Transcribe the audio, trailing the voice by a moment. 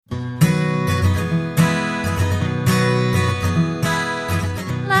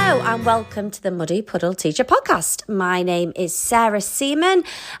Hello and welcome to the Muddy Puddle Teacher Podcast. My name is Sarah Seaman.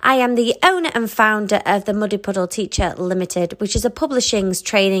 I am the owner and founder of the Muddy Puddle Teacher Limited, which is a publishing,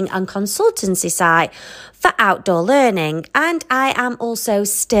 training and consultancy site for outdoor learning. And I am also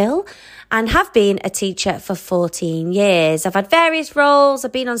still and have been a teacher for 14 years. I've had various roles.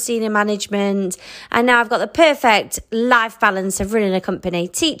 I've been on senior management, and now I've got the perfect life balance of running a company,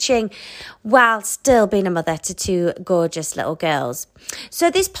 teaching, while still being a mother to two gorgeous little girls.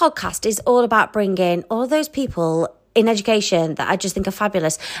 So this podcast is all about bringing all those people in education that I just think are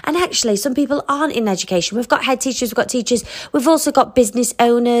fabulous. And actually, some people aren't in education. We've got head teachers, we've got teachers, we've also got business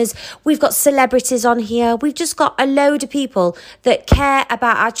owners, we've got celebrities on here. We've just got a load of people that care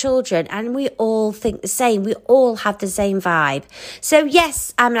about our children, and we all think the same. We all have the same vibe. So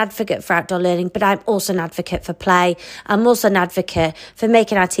yes, I'm an advocate for outdoor learning, but I'm also an advocate for play. I'm also an advocate for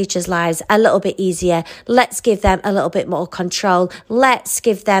making our teachers' lives a little bit easier. Let's give them a little bit more control. Let's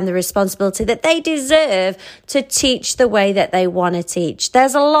give them the responsibility that they deserve to teach the way that they want to teach.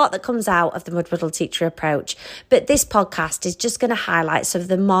 There's a lot that comes out of the Mud Puddle Teacher approach, but this podcast is just going to highlight some of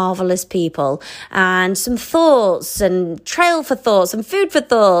the marvellous people and some thoughts and trail for thoughts and food for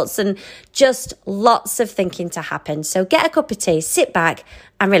thoughts and just lots of thinking to happen. So get a cup of tea, sit back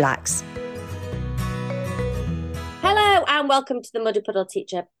and relax. Hello and welcome to the Muddy Puddle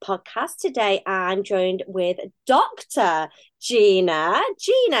Teacher Podcast. Today I'm joined with Dr Gina.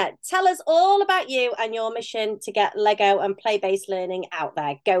 Gina, tell us all about you and your mission to get Lego and play-based learning out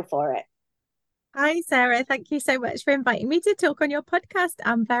there. Go for it. Hi Sarah, thank you so much for inviting me to talk on your podcast.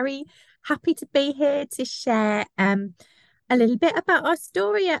 I'm very happy to be here to share a little bit about our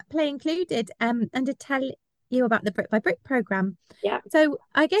story at Play Included and to tell you about the Brick by Brick program. Yeah. So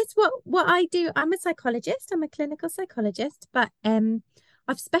I guess what I do, I'm a psychologist, I'm a clinical psychologist, but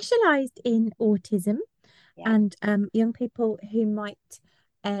I've specialised in autism and young people who might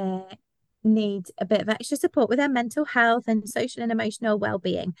need a bit of extra support with their mental health and social and emotional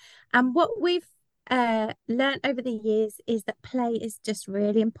well-being. And what we've learned over the years is that play is just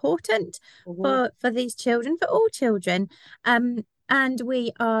really important for these children, for all children. And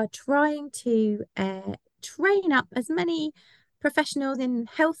we are trying to train up as many professionals in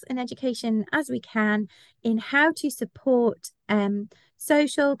health and education as we can in how to support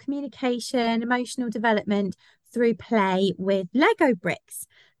social communication, emotional development through play with Lego bricks.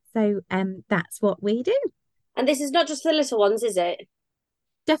 So that's what we do. And this is not just for the little ones, is it?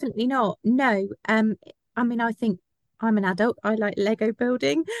 Definitely not. No. I mean, I think I'm an adult. I like Lego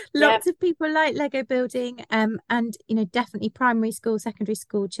building. Lots of people like Lego building. And, you know, definitely primary school, secondary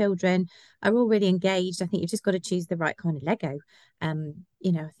school children are all really engaged. I think you've just got to choose the right kind of Lego.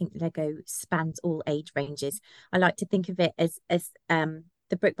 You know, I think Lego spans all age ranges. I like to think of it as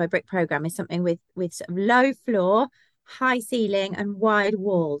the Brick by Brick program is something with sort of low floor, high ceiling and wide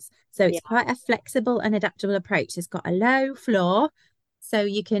walls. So it's quite a flexible and adaptable approach. It's got a low floor, so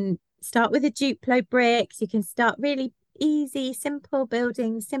you can start with a Duplo bricks. You can start really easy, simple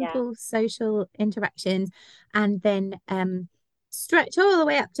buildings, simple social interactions, and then stretch all the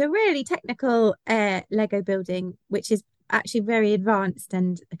way up to really technical Lego building, which is actually very advanced,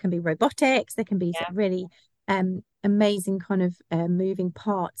 and there can be robotics, there can be really amazing kind of moving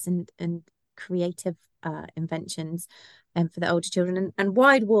parts and creative inventions for the older children, and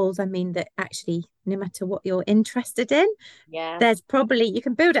wide walls. I mean that actually no matter what you're interested in, there's probably, you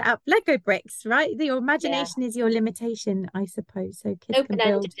can build it up Lego bricks, right? Your imagination is your limitation, I suppose. So kids can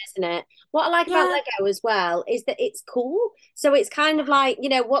build, isn't it? What I like about Lego as well is that it's cool. So it's kind of like, you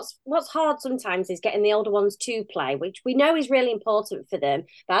know, what's hard sometimes is getting the older ones to play, which we know is really important for them.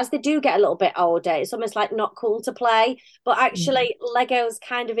 But as they do get a little bit older, it's almost like not cool to play. But actually, Lego's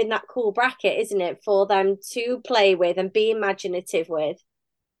kind of in that cool bracket, isn't it, for them to play with and be imaginative with.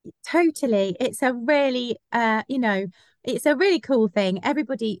 Totally. It's a really you know, it's a really cool thing.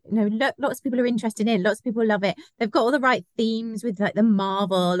 Everybody, you know, lots of people are interested in it. Lots of people love it. They've got all the right themes with like the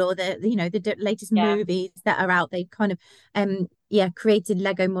Marvel or the, you know, the latest movies that are out. They've kind of created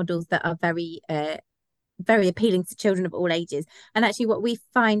Lego models that are very very appealing to children of all ages. And actually what we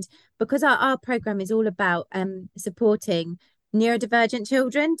find, because our program is all about supporting neurodivergent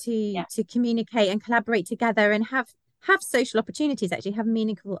children to communicate and collaborate together and have social opportunities, actually have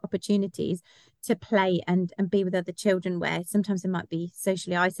meaningful opportunities to play and be with other children, where sometimes they might be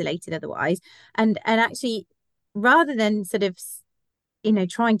socially isolated otherwise. And actually, rather than sort of, you know,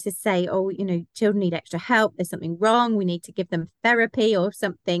 trying to say, oh, you know, children need extra help, there's something wrong, we need to give them therapy or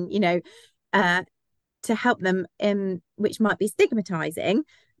something, you know, to help them, which might be stigmatizing.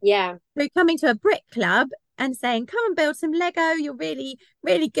 So coming to a brick club and saying, come and build some Lego, you're really,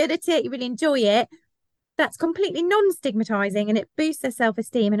 really good at it, you really enjoy it. that's completely non-stigmatizing, and it boosts their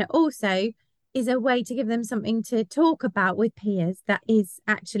self-esteem, and it also is a way to give them something to talk about with peers that is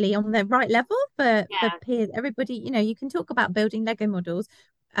actually on the right level for Yeah, peers. Everybody, you can talk about building Lego models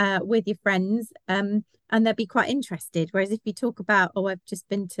with your friends, and they'll be quite interested. Whereas if you talk about, oh, I've just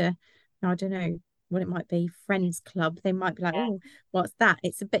been to, I don't know what it might be, friends club, they might be like, yeah, oh, what's that?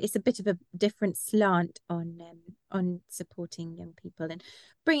 It's a bit of a different slant on supporting young people and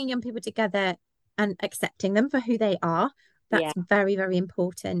bringing young people together and accepting them for who they are. yeah. That's very, very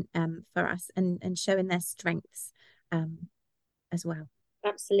important for us, and showing their strengths um, as well.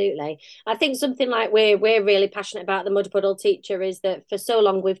 Absolutely. I think something like we're really passionate about the Muddy Puddle teacher is that for so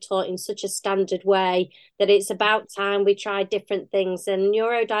long we've taught in such a standard way that it's about time we try different things. And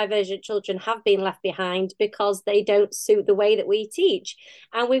neurodivergent children have been left behind because they don't suit the way that we teach.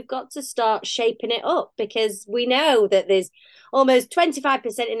 And we've got to start shaping it up because we know that there's almost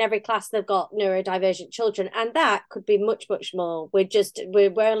 25% in every class they've got neurodivergent children, and that could be much, much more. We're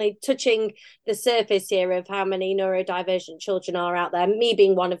only touching the surface here of how many neurodivergent children are out there, me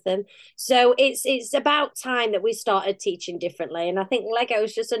being one of them. So it's about time that we started teaching differently. And I think Lego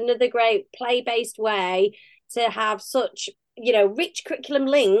is just another great play-based way to have such, rich curriculum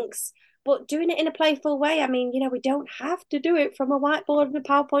links, but doing it in a playful way. I mean, we don't have to do it from a whiteboard and a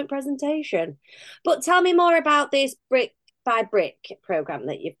PowerPoint presentation. But tell me more about this brick by brick program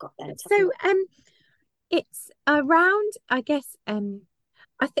that you've got there. So it's around, I guess, I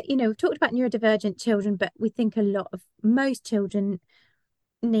think, we've talked about neurodivergent children, but we think a lot of most children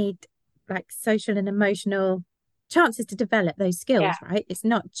need like social and emotional chances to develop those Yeah, skills, right? It's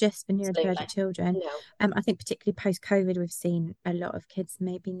not just for absolutely. neurodivergent children. No. I think particularly post-COVID, we've seen a lot of kids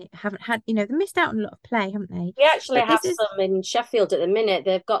maybe haven't had, they missed out on a lot of play, haven't they? We actually But have this is some in Sheffield at the minute.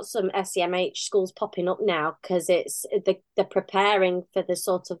 They've got some SEMH schools popping up now because they're preparing for the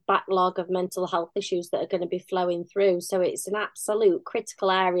sort of backlog of mental health issues that are going to be flowing through. So it's an absolute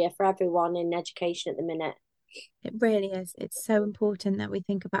critical area for everyone in education at the minute. It really is. It's so important that we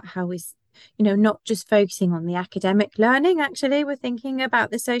think about how not just focusing on the academic learning, actually, we're thinking about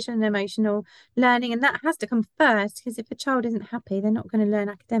the social and emotional learning, and that has to come first because if a child isn't happy, they're not going to learn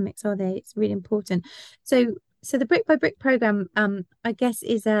academics, are they? It's really important. So the Brick by Brick program, I guess,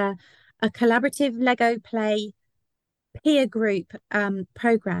 is a collaborative Lego play peer group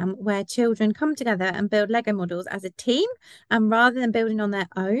program where children come together and build Lego models as a team, and rather than building on their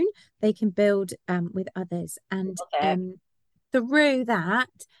own, they can build with others. And Okay. through that,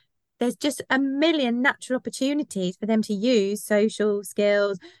 there's just a million natural opportunities for them to use social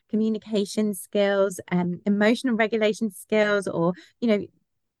skills, communication skills, emotional regulation skills, or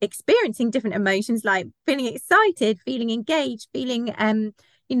experiencing different emotions like feeling excited, feeling engaged, feeling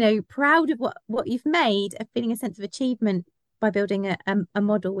proud of what you've made, feeling a sense of achievement by building a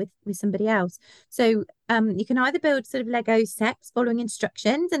model with somebody else. So you can either build sort of Lego sets following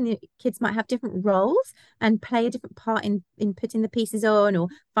instructions, and the kids might have different roles and play a different part in putting the pieces on or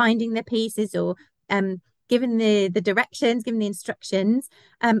finding the pieces, or given the directions, given the instructions,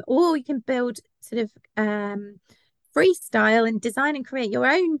 or you can build sort of freestyle and design and create your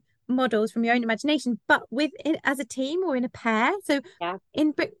own models from your own imagination, but with it as a team or in a pair. So Yeah.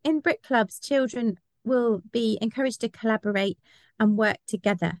 in brick clubs, children will be encouraged to collaborate and work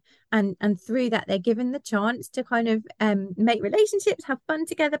together, and through that they're given the chance to kind of make relationships, have fun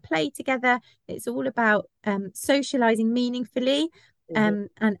together, play together. It's all about socializing meaningfully,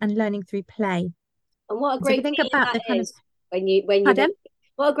 Mm-hmm. and learning through play. And what a So if you great think feeling about that the kind of is when you make pardon.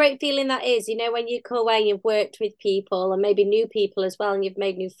 what a great feeling that is, when you come away and you've worked with people and maybe new people as well, and you've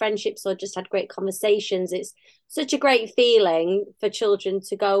made new friendships or just had great conversations. It's such a great feeling for children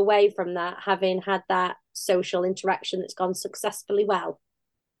to go away from that, having had that social interaction that's gone successfully well.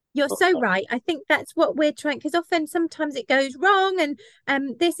 You're so right. I think that's what we're trying, because often sometimes it goes wrong,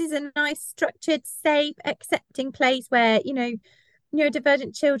 and this is a nice, structured, safe, accepting place where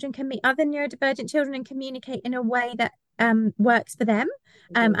neurodivergent children can meet other neurodivergent children and communicate in a way that works for them,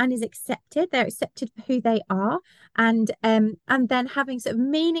 Mhm. and is accepted. They're accepted for who they are, and then having sort of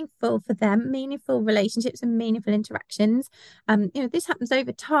meaningful for them, meaningful relationships and meaningful interactions. This happens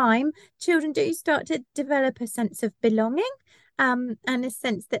over time. Children do start to develop a sense of belonging. And a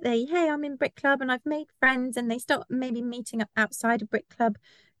sense that hey, I'm in Brick Club and I've made friends, and they start maybe meeting up outside of Brick Club,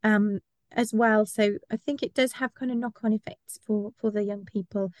 as well. So I think it does have kind of knock-on effects for the young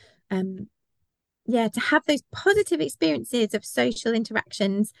people. Yeah, to have those positive experiences of social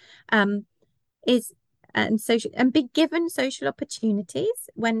interactions is and social, and be given social opportunities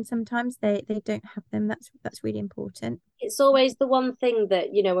when sometimes they don't have them. That's really important. It's always the one thing that,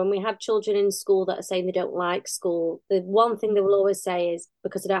 when we have children in school that are saying they don't like school, the one thing they will always say is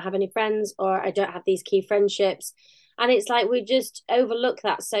because I don't have any friends or I don't have these key friendships. And it's like we just overlook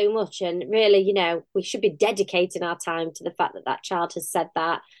that so much. And really, we should be dedicating our time to the fact that that child has said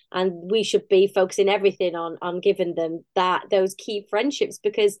that. And we should be focusing everything on giving them those key friendships,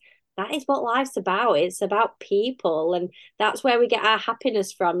 because that is what life's about. It's about people, and that's where we get our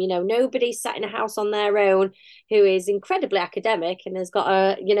happiness from. Nobody's sat in a house on their own who is incredibly academic and has got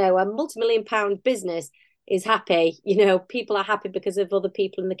a multi-million-pound business is happy. People are happy because of other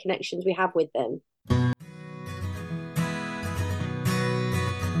people and the connections we have with them.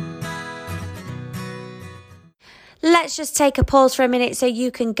 Let's just take a pause for a minute so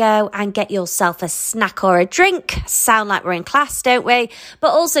you can go and get yourself a snack or a drink. Sound like we're in class, don't we? But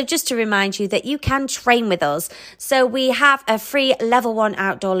also just to remind you that you can train with us. So we have a free level 1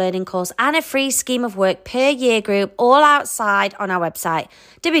 outdoor learning course and a free scheme of work per year group, all outside on our website,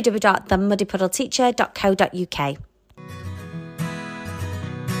 www.themuddypuddleteacher.co.uk.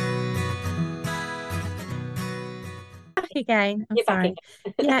 Back again. I'm sorry.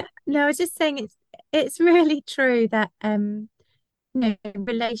 Yeah, no, I was just saying it's really true that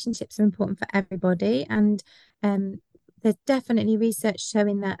relationships are important for everybody, and there's definitely research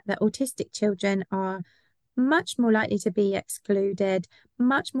showing that autistic children are much more likely to be excluded,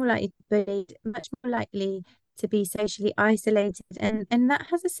 much more likely to be bullied, much more likely to be socially isolated, and that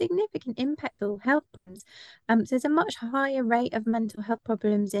has a significant impact on health problems. So there's a much higher rate of mental health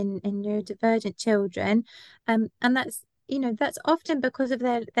problems in neurodivergent children, and that's often because of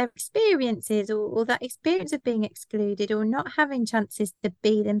their experiences, or that experience of being excluded or not having chances to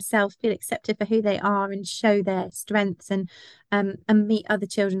be themselves, feel accepted for who they are and show their strengths, and meet other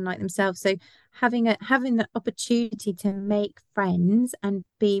children like themselves. So having the opportunity to make friends and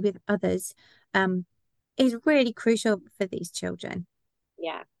be with others is really crucial for these children.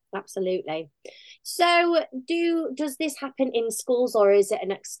 Yeah, absolutely. So does this happen in schools, or is it an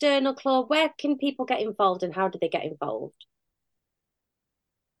external club? Where can people get involved, and how do they get involved?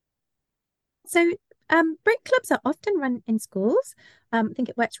 So brick clubs are often run in schools. I think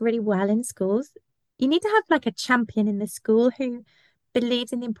it works really well in schools. You need to have like a champion in the school who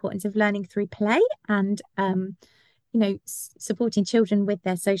believes in the importance of learning through play, and supporting children with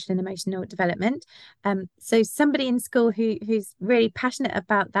their social and emotional development. So somebody in school who's really passionate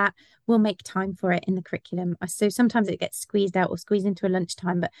about that will make time for it in the curriculum. So sometimes it gets squeezed out or squeezed into a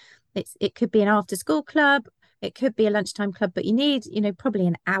lunchtime, but it could be an after school club, it could be a lunchtime club, but you need, probably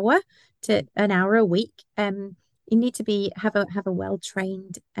an hour a week. You need to have a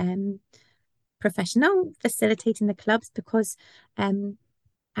well-trained professional facilitating the clubs, because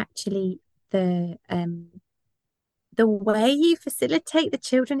actually the way you facilitate the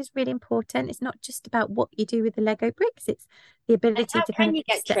children is really important. It's not just about what you do with the Lego bricks, it's the ability to kind of you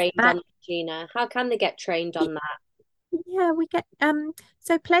get trained on that, Gina? How can they get trained on that? Yeah, we get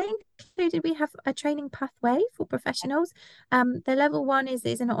so play included, we have a training pathway for professionals. The level 1 is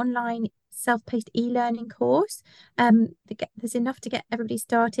an online self-paced e-learning course. There's enough to get everybody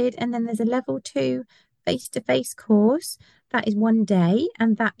started, and then there's a level 2 face-to-face course that is 1 day,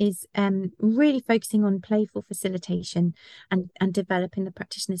 and that is really focusing on playful facilitation and developing the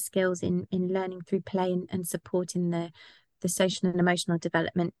practitioner's skills in learning through play, and supporting the social and emotional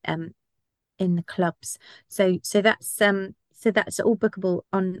development in the clubs. So that's all bookable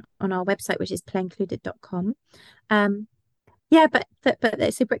on our website, which is playincluded.com. Yeah, but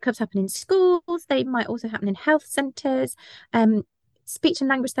so brick clubs happen in schools. They might also happen in health centres. Speech and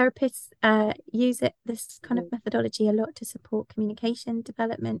language therapists use this kind of methodology a lot to support communication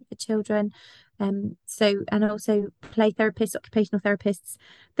development for children. And also play therapists, occupational therapists.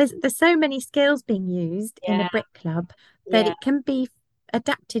 There's so many skills being used in the brick club that it can be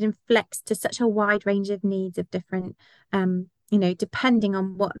adapted and flexed to such a wide range of needs of different, depending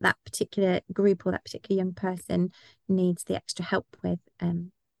on what that particular group or that particular young person needs the extra help with.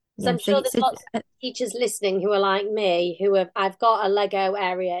 So I'm sure there's lots of teachers listening who are like me, I've got a Lego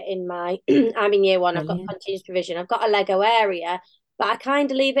area in my, I'm in year 1, I've got continuous provision, I've got a Lego area, but I kind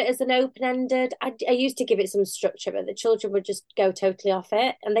of leave it as an open-ended. I used to give it some structure, but the children would just go totally off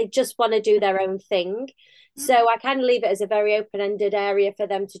it, and they just want to do their own thing. So I kind of leave it as a very open-ended area for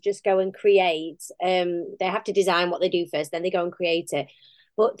them to just go and create. They have to design what they do first, then they go and create it.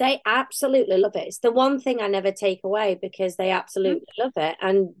 But they absolutely love it. It's the one thing I never take away, because they absolutely love it.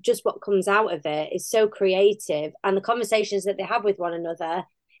 And just what comes out of it is so creative. And the conversations that they have with one another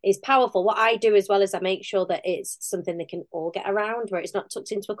is powerful. What I do as well is I make sure that it's something they can all get around, where it's not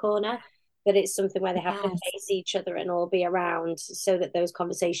tucked into a corner. but it's something where they have to Yes. face each other and all be around so that those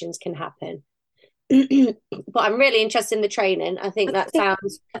conversations can happen. But I'm really interested in the training. I think I that think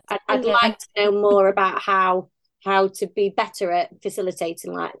sounds, that's I'd like brilliant. to know more about how to be better at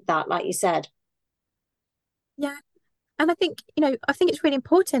facilitating like that, like you said. Yeah. And I think, I think it's really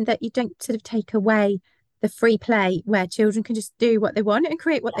important that you don't sort of take away the free play where children can just do what they want and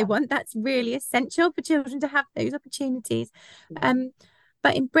create what they want. That's really essential for children to have those opportunities. Yeah. Um,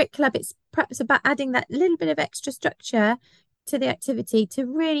 but in Brick Club, it's perhaps about adding that little bit of extra structure to the activity to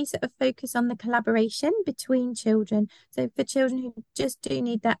really sort of focus on the collaboration between children. So for children who just do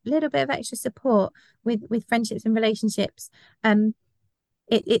need that little bit of extra support with friendships and relationships,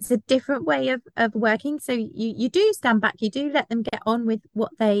 it's a different way of working. So you do stand back, you do let them get on with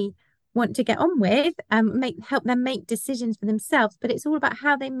what they want to get on with, help them make decisions for themselves. But it's all about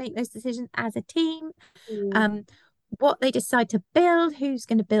how they make those decisions as a team, Mm. um, what they decide to build, who's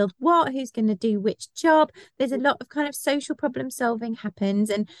going to build what, who's going to do which job. There's a lot of kind of social problem solving happens,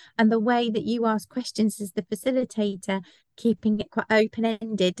 and the way that you ask questions as the facilitator, keeping it quite open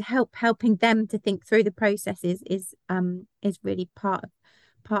ended to helping them to think through the processes is really part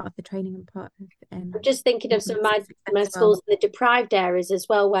of the training and part of I'm just thinking of some of success my as well. schools in the deprived areas as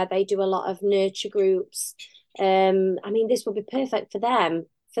well, where they do a lot of nurture groups. I mean, this would be perfect for them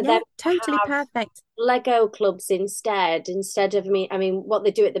Yeah, to totally have perfect. Lego clubs instead of me. I mean, what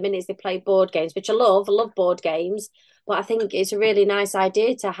they do at the minute is they play board games, which I love board games, but I think it's a really nice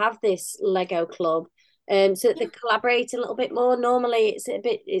idea to have this Lego club, so that they Yeah, collaborate a little bit more. Normally, it's a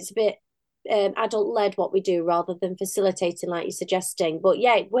bit adult led what we do rather than facilitating like you're suggesting. But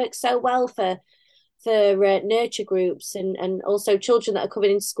yeah, it works so well for nurture groups and also children that are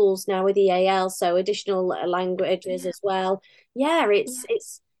coming into schools now with EAL, so additional languages yeah, as well. Yeah, yeah.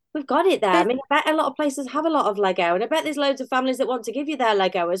 it's we've got it there. I There's, mean, I bet a lot of places have a lot of Lego, and I bet there's loads of families that want to give you their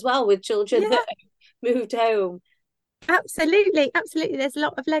Lego as well with children that yeah, have moved home. absolutely, absolutely. There's a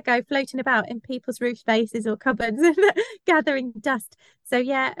lot of Lego floating about in people's roof spaces or cupboards and gathering dust. So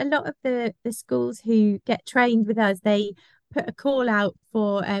yeah, a lot of the schools who get trained with us, they put a call out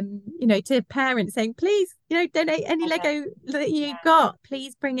for to parents saying, please, donate any Lego that you got.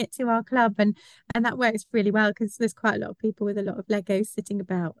 Please bring it to our club. And that works really well because there's quite a lot of people with a lot of Legos sitting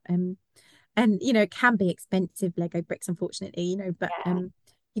about. And it can be expensive Lego bricks, unfortunately, but Yeah,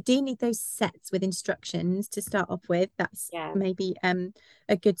 you do need those sets with instructions to start off with. That's yeah. maybe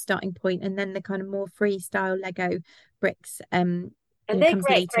a good starting point, and then the kind of more freestyle Lego bricks And they're comes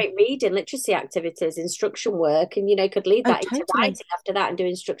great, later. great reading, literacy activities, instruction work, and could lead Oh, that into totally. writing after that and do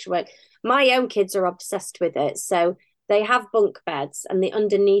instruction work. My own kids are obsessed with it. So they have bunk beds, and the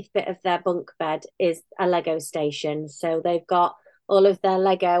underneath bit of their bunk bed is a Lego station. So they've got all of their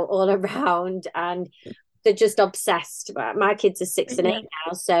Lego all around, and they're just obsessed. My kids are 6 and 8 Yeah.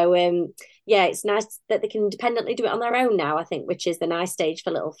 now, so yeah, it's nice that they can independently do it on their own now. I think, which is the nice stage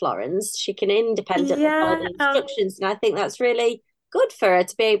for little Florence. She can independently follow Yeah. the instructions, and I think that's really good for her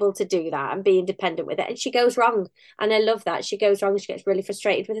to be able to do that and be independent with it. And she goes wrong, and I love that she goes wrong. She gets really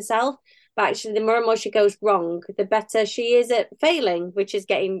frustrated with herself, but actually, the more and more she goes wrong, the better she is at failing, which is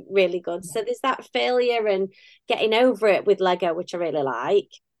getting really good. So there's that failure and getting over it with Lego, which I really like.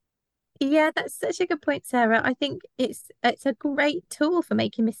 Yeah, that's such a good point, Sarah. I think it's a great tool for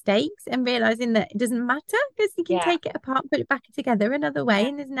making mistakes and realizing that it doesn't matter because you can Yeah, take it apart, put it back together another way, yeah,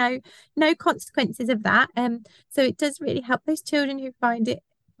 and there's no consequences of that. So it does really help those children who find it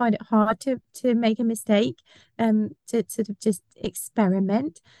hard to make a mistake, to sort of just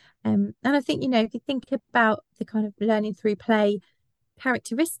experiment. And I think, if you think about the kind of learning through play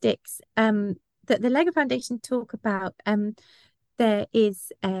characteristics, that the Lego Foundation talk about, there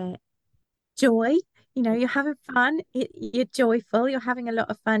is joy. You're having fun, you're joyful, you're having a lot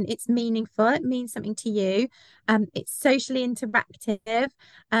of fun, it's meaningful, it means something to you, it's socially interactive,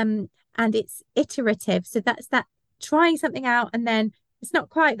 and it's iterative. So that's that trying something out and then it's not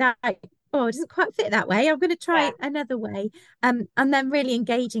quite that, oh, it doesn't quite fit that way, I'm going to try yeah, it another way. And then really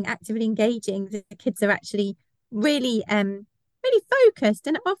actively engaging. The kids are actually really really focused,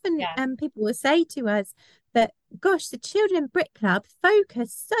 and often yeah, people will say to us that, gosh, the children in Brick Club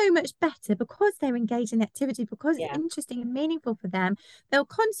focus so much better because they're engaged in the activity, because it's yeah. interesting and meaningful for them. They'll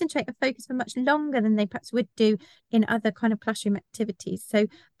concentrate and focus for much longer than they perhaps would do in other kind of classroom activities. So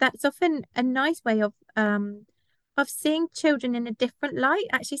that's often a nice way of seeing children in a different light,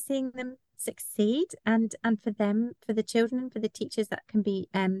 actually seeing them succeed, and for them, for the children, for the teachers, that can be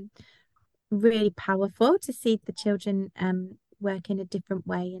really powerful to see the children work in a different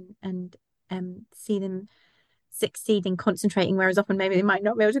way, and see them succeeding, concentrating, whereas often maybe they might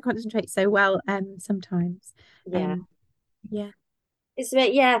not be able to concentrate so well sometimes. Yeah. Um, yeah, It's a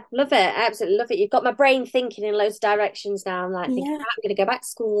bit, yeah, love it. Absolutely love it. You've got my brain thinking in loads of directions now. I'm like thinking, Yeah. right, I'm going to go back to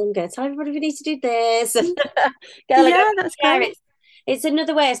school. I'm going to tell everybody we need to do this. Mm. Go, like, Yeah, that's yeah, great. it's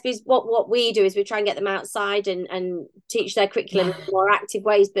another way. I suppose what we do is we try and get them outside and teach their curriculum Yeah. in more active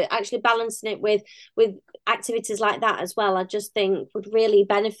ways, but actually balancing it with activities like that as well, I just think would really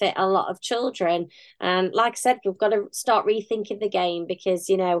benefit a lot of children. And like I said, we've got to start rethinking the game because,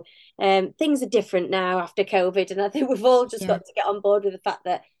 things are different now after COVID. And I think we've all just Yeah. got to get on board with the fact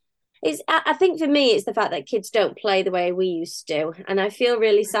that I think for me, it's the fact that kids don't play the way we used to. And I feel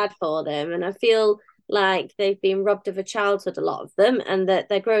really sad for them. And I feel like they've been robbed of a childhood, a lot of them, and that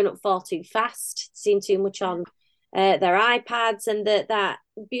they're growing up far too fast, seeing too much on their iPads, and that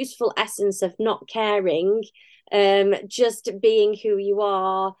beautiful essence of not caring, just being who you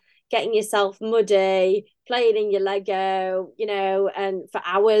are, getting yourself muddy, playing in your Lego, and for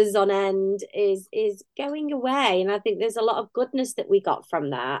hours on end is going away. And I think there's a lot of goodness that we got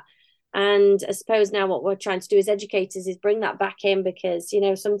from that. And I suppose now what we're trying to do as educators is bring that back in because,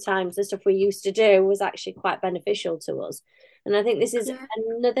 sometimes the stuff we used to do was actually quite beneficial to us. And I think this is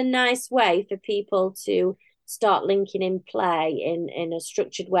another nice way for people to start linking in play in a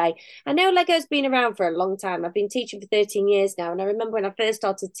structured way. I know Lego's been around for a long time. I've been teaching for 13 years now. And I remember when I first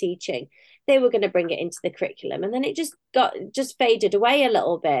started teaching, they were going to bring it into the curriculum. And then it just faded away a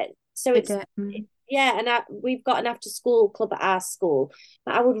little bit. So yeah, and we've got an after school club at our school.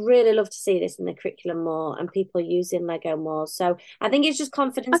 But I would really love to see this in the curriculum more and people using Lego more. So I think it's just I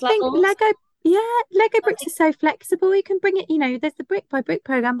confidence think levels. Lego bricks are so flexible. You can bring it, there's the brick by brick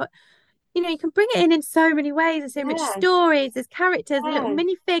program, but you can bring it in so many ways. There's so much stories, there's characters, little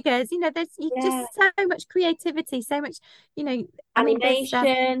mini figures. There's just so much creativity, so much, I mean, there's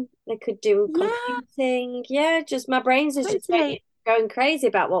Animation, they could do computing. Yeah, just my brain's is just going crazy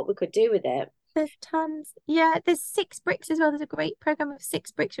about what we could do with it. There's tons. Yeah, there's 6 bricks as well. There's a great program of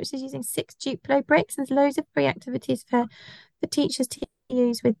 6 bricks, which is using 6 Duplo bricks. And there's loads of free activities for teachers to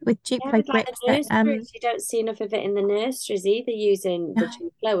use with Duplo bricks. You don't see enough of it in the nurseries either, using the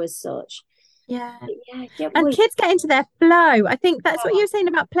Duplo as such. Yeah. And kids get into their flow. I think that's what you were saying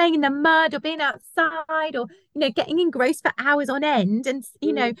about playing in the mud or being outside or, getting engrossed for hours on end and,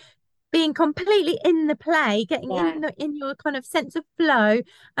 being completely in the play, getting in your kind of sense of flow.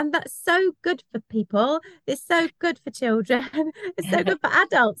 And that's so good for people. It's so good for children. It's so good for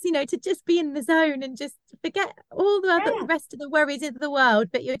adults, to just be in the zone and just forget all the rest of the worries of the world.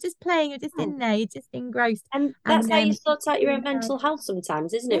 But you're just playing, you're just in there, you're just engrossed. And that's how you sort out your own mental health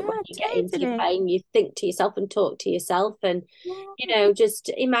sometimes, isn't it? When you get into your pain, you think to yourself and talk to yourself and, just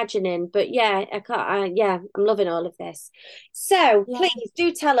imagining. But I'm loving all of this. So please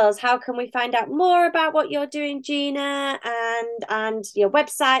do tell us, how can we find out more about what you're doing, Gina, and your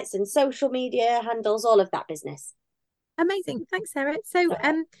websites and social media handles, all of that business? Amazing. Thanks, Sarah. So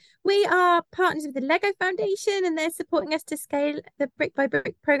we are partners with the Lego Foundation and they're supporting us to scale the Brick by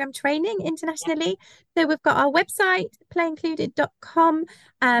Brick program training internationally. So we've got our website, playincluded.com,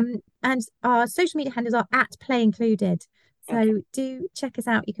 and our social media handles are at playincluded. So do check us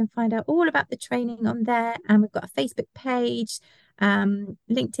out. You can find out all about the training on there. And we've got a Facebook page,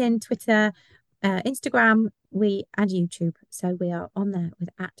 LinkedIn, Twitter, Instagram, and YouTube. So we are on there with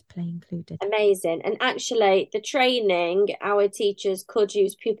at Play Included. Amazing. And actually the training, our teachers could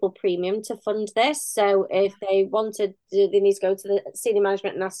use Pupil Premium to fund this. So if they wanted to, they need to go to the senior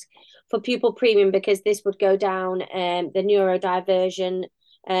management and ask for Pupil Premium, because this would go down the neurodiversion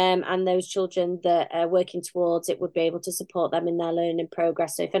and those children that are working towards it would be able to support them in their learning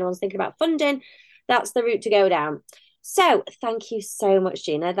progress. So if anyone's thinking about funding, that's the route to go down. So thank you so much,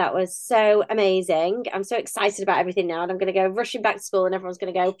 Gina. That was so amazing. I'm so excited about everything now, and I'm going to go rushing back to school, and everyone's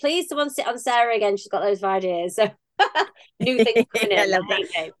going to go, please, someone sit on Sarah again. She's got loads of ideas. So new things coming in. I love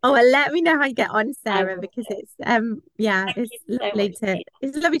that. Oh, well, let me know how you get on, Sarah, because it's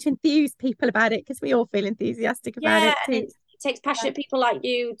it's lovely to enthuse people about it, because we all feel enthusiastic about it too. It takes passionate people like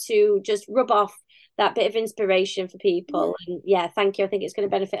you to just rub off that bit of inspiration for people. And thank you. I think it's going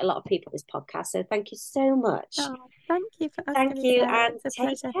to benefit a lot of people, this podcast. So thank you so much. Oh, thank you for asking. Thank you, and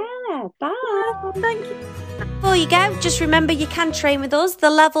take care. Bye. Yeah, thank you. Before you go, just remember you can train with us. The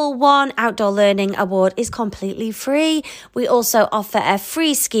Level 1 Outdoor Learning Award is completely free. We also offer a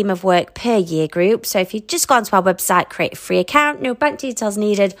free scheme of work per year group. So if you just go onto our website, create a free account, no bank details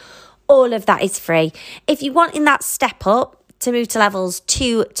needed, all of that is free. If you want in that step up, to move to levels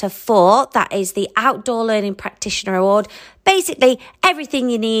 2 to 4, that is the Outdoor Learning Practitioner Award. Basically, everything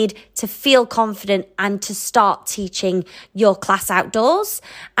you need to feel confident and to start teaching your class outdoors.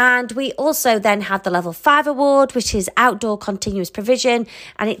 And we also then have the Level 5 award, which is Outdoor Continuous Provision,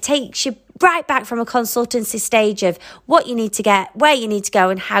 and it takes you right back from a consultancy stage of what you need to get, where you need to go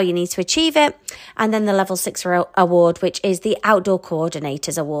and how you need to achieve it. And then the level 6 award, which is the Outdoor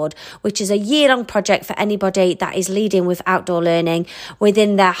Coordinators Award, which is a year-long project for anybody that is leading with outdoor learning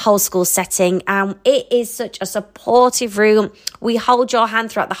within their whole school setting. And it is such a supportive room. We hold your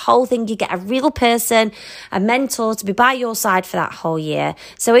hand throughout the whole thing. You get a real person, a mentor to be by your side for that whole year.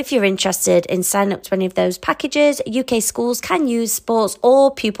 So if you're interested in signing up to any of those packages, UK schools can use sports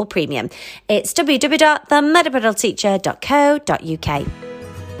or pupil premium. It's www.themuddypuddleteacher.co.uk.